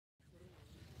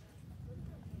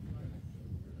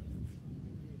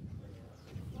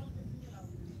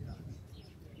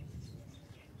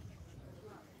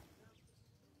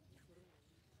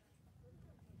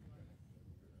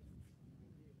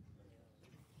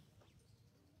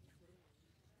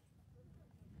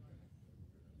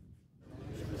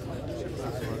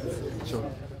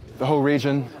The whole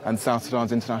region and South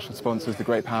Sudan's international sponsors, the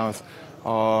great powers,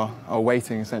 are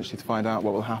waiting essentially to find out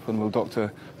what will happen. Will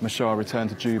Dr. Machar return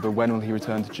to Juba? When will he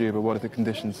return to Juba? What are the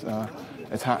conditions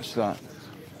attached to that?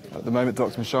 At the moment,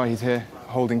 Dr. Machar, he's here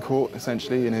holding court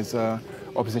essentially in his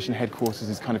opposition headquarters,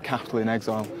 his kind of capital in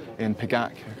exile in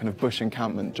Pigak, a kind of bush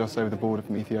encampment just over the border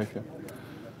from Ethiopia.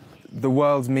 The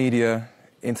world's media,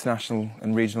 international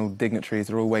and regional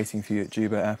dignitaries are all waiting for you at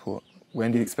Juba airport.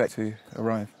 When do you expect to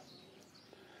arrive?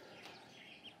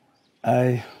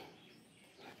 In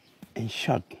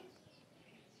short,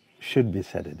 should be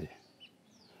Saturday.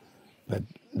 But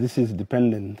this is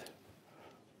dependent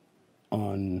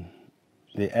on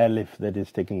the airlift that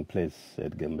is taking place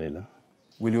at Gambela.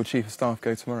 Will your chief of staff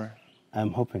go tomorrow?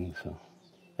 I'm hoping so.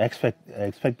 I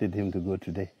expected him to go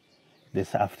today,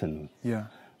 this afternoon. Yeah.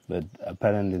 But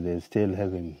apparently they're still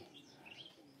having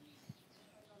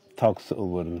talks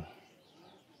over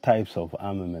types of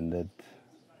armament that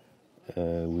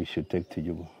we should take to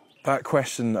Juba. That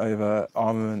question over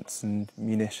armaments and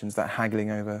munitions, that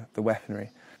haggling over the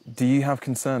weaponry, do you have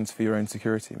concerns for your own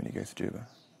security when you go to Juba?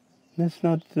 That's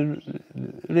not,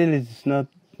 really, it's not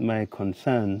my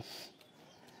concerns.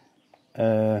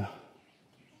 There's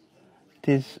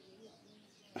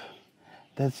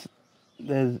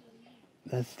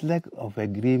lack of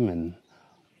agreement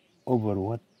over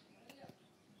what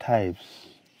types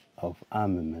of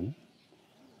armament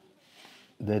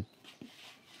that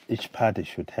each party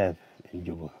should have in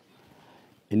Juba.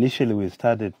 Initially, we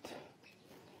started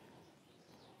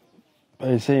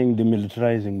by saying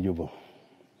demilitarizing Juba.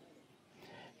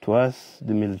 To us,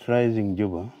 demilitarizing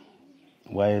Juba,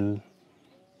 while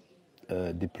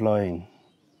deploying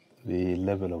the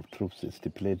level of troops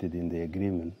stipulated in the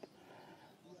agreement,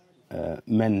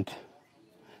 meant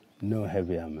no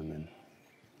heavy armament.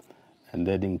 And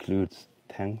that includes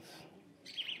tanks,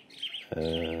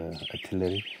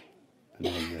 artillery, and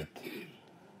all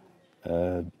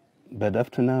that. But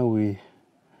up to now,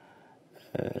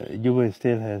 Juba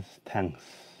still has tanks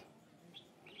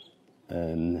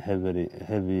and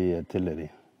heavy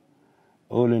artillery.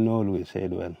 All in all, we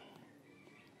said, well,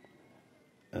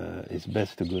 it's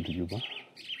best to go to Juba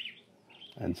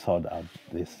and sort out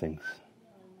these things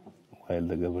while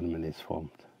the government is formed.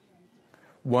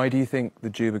 Why do you think the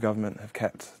Juba government have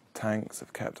kept tanks,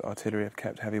 have kept artillery, have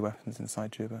kept heavy weapons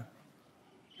inside Juba?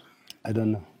 I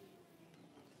don't know.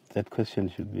 That question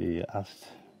should be asked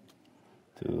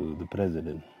to the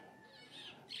president.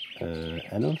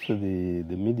 And also the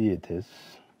mediators,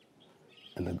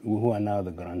 who are now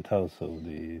the guarantors of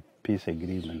the peace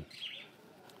agreement.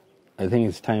 I think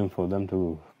it's time for them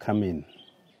to come in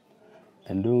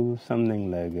and do something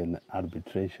like an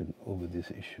arbitration over this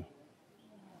issue.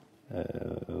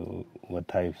 What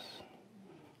types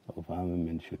of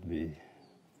armament should be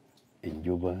in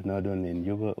Juba, not only in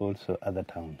Juba, also other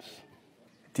towns.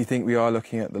 Do you think we are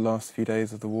looking at the last few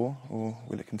days of the war, or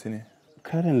will it continue?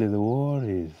 Currently, the war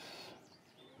is...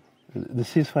 The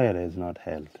ceasefire has not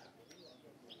held.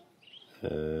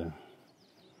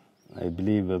 I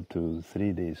believe up to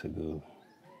 3 days ago,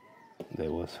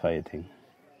 there was fighting.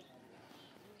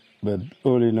 But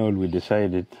all in all, we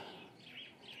decided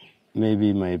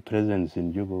maybe my presence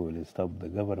in Juba will stop the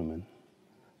government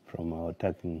from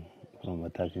attacking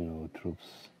our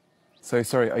troops. So,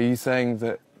 sorry, are you saying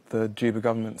that the Juba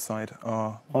government side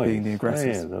are being the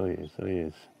aggressors? Oh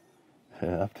yes.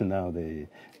 Up to now, they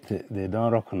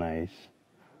don't recognize,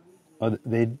 or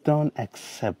they don't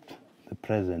accept the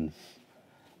presence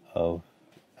of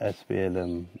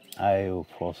SPLM-IO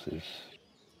forces.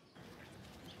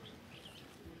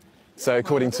 So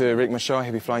according to Riek Machar,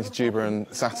 he'll be flying to Juba on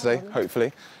Saturday,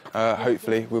 hopefully.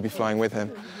 Hopefully we'll be flying with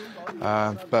him.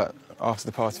 But after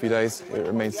the past few days, it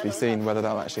remains to be seen whether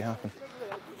that'll actually happen.